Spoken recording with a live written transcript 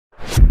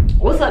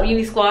What's up,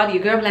 Uni Squad?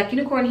 Your girl Black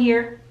Unicorn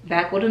here,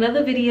 back with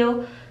another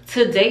video.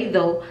 Today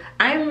though,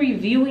 I'm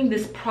reviewing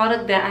this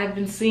product that I've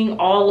been seeing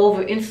all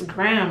over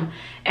Instagram,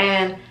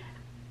 and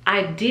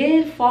I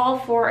did fall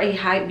for a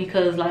hype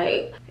because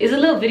like it's a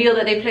little video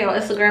that they play on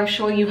Instagram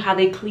showing you how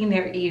they clean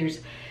their ears.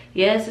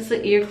 Yes, it's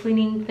an ear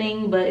cleaning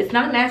thing, but it's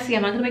not nasty.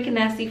 I'm not gonna make it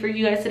nasty for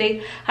you guys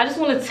today. I just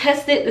want to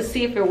test it to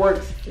see if it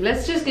works.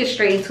 Let's just get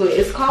straight into it.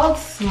 It's called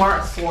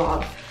Smart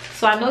Swab.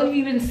 So I know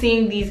you've been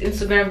seeing these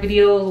Instagram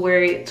videos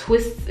where it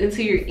twists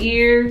into your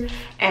ear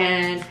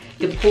and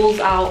it pulls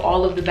out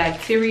all of the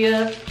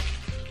bacteria.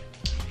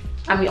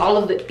 I mean, all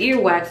of the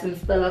earwax and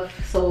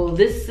stuff. So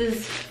this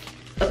is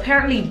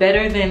apparently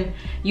better than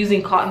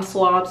using cotton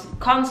swabs.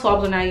 Cotton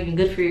swabs are not even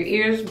good for your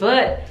ears,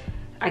 but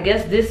I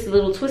guess this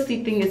little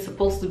twisty thing is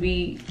supposed to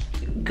be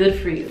good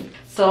for you.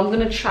 So I'm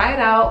gonna try it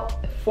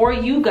out for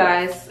you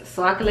guys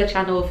so I can let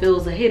y'all know if it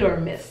was a hit or a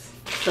miss.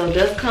 So it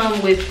does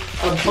come with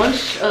a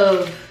bunch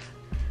of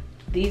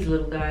these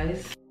little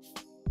guys.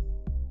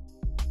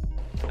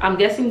 I'm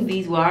guessing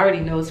these, well, I already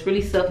know, it's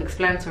really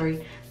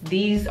self-explanatory.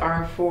 These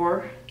are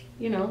for,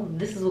 you know,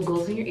 this is what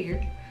goes in your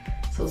ear.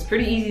 So it's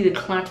pretty easy to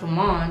clamp them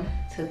on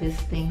to this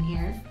thing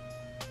here.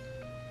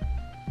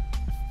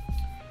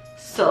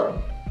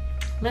 So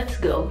let's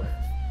go.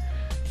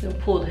 I'm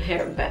gonna pull the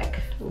hair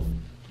back. Ooh,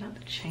 not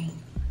the chain.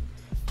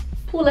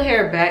 Pull the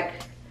hair back.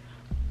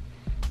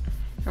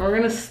 And we're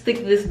gonna stick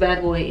this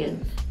bad boy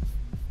in.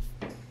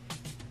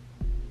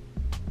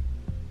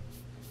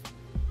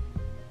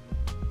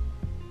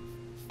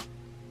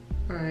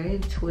 All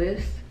right,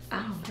 twist.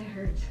 Ow, that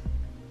hurts.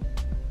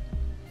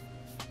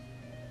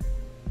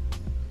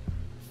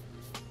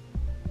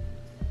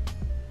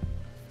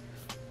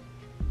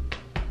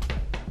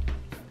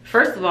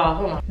 First of all,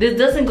 hold on. This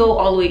doesn't go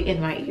all the way in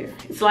my ear.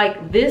 It's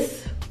like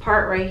this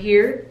part right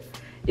here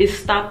is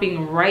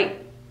stopping right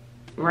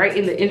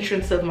in the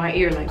entrance of my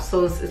ear. Like,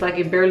 so it's like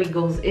it barely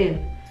goes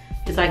in.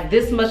 It's like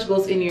this much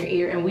goes in your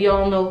ear, and we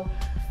all know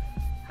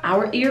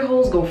our ear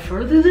holes go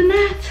further than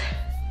that.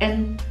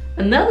 And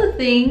another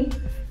thing,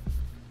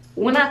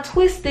 when I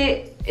twist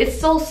it,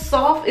 it's so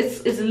soft.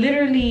 It's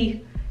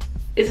literally,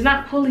 it's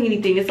not pulling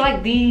anything. It's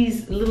like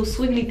these little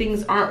swiggly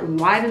things aren't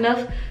wide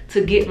enough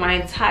to get my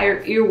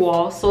entire ear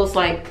wall. So it's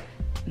like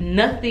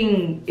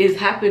nothing is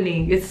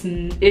happening.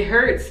 It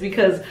hurts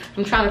because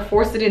I'm trying to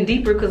force it in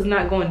deeper because it's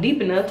not going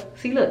deep enough.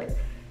 See, look,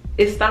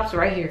 it stops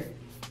right here.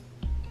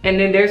 And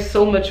then there's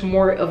so much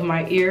more of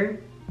my ear.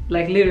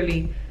 Like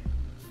literally,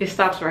 it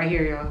stops right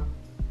here, y'all.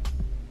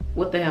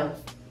 What the hell?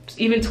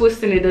 Even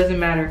twisting it doesn't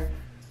matter.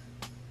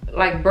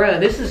 Like, bruh,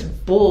 this is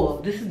bull.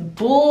 This is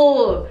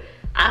bull.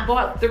 I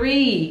bought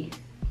 3.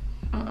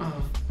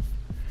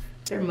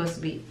 There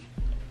must be.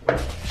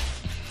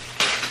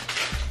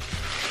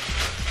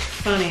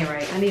 Funny,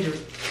 right? I need to.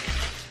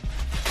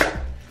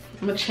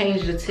 I'm gonna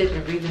change the tip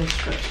and read the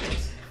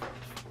instructions.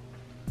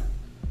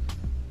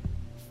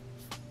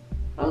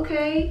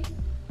 Okay.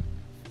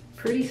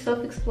 Pretty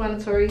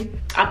self-explanatory.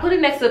 I put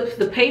it next to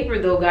the paper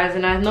though, guys,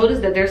 and I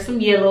noticed that there's some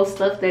yellow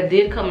stuff that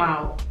did come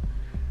out.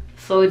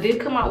 So it did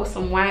come out with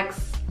some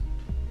wax.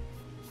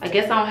 I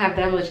guess I don't have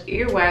that much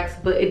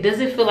earwax, but it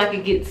doesn't feel like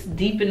it gets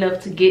deep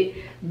enough to get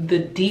the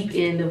deep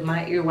end of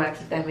my earwax,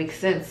 if that makes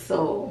sense.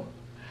 So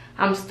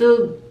I'm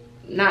still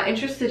not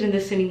interested in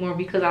this anymore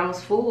because I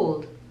was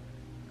fooled.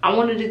 I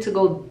wanted it to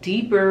go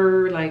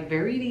deeper, like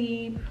very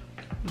deep.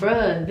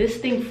 Bruh, this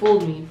thing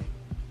fooled me.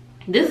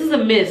 This is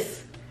a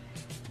miss.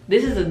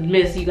 This is a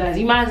miss, you guys.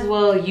 You might as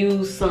well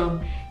use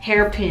some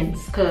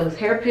hairpins because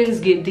hairpins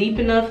get deep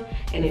enough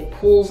and it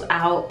pulls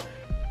out.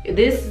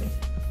 This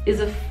is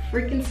a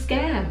freaking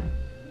scam.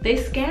 They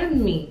scammed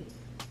me.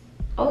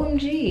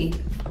 OMG.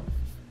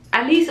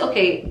 At least,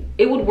 okay,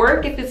 it would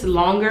work if it's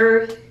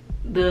longer.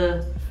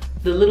 The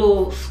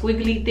little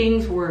squiggly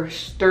things were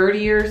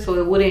sturdier,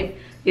 so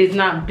it's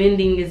not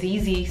bending as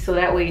easy, so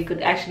that way you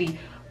could actually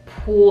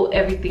pull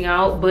everything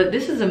out. But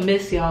this is a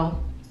miss, y'all.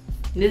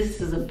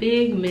 This is a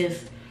big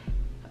miss.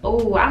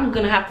 Oh, I'm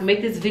gonna have to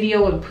make this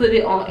video and put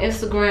it on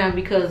Instagram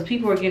because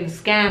people are getting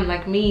scammed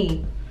like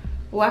me.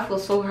 Oh, I feel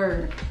so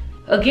hurt.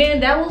 Again,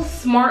 that was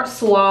Smart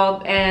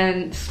Swab,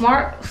 and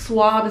Smart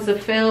Swab is a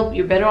fail.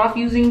 You're better off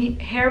using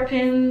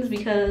hairpins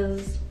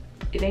because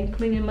it ain't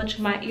cleaning much of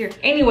my ear.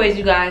 Anyways,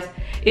 you guys,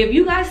 if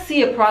you guys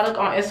see a product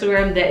on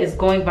Instagram that is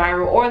going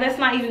viral or that's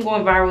not even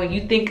going viral and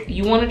you think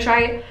you want to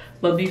try it,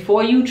 but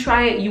before you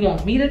try it, you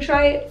want me to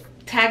try it,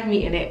 tag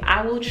me in it.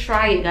 I will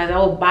try it, guys. I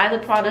will buy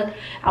the product.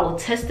 I will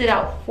test it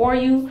out for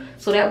you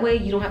so that way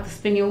you don't have to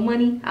spend your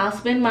money. I'll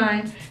spend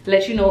mine,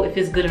 let you know if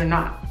it's good or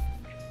not.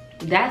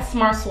 That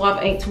Smart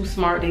Swab ain't too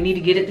smart. They need to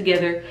get it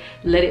together,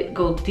 let it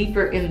go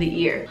deeper in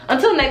the ear.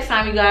 Until next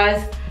time, you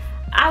guys,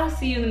 I will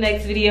see you in the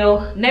next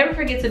video. Never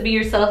forget to be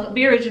yourself,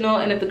 be original,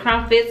 and if the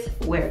crown fits,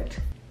 wear it.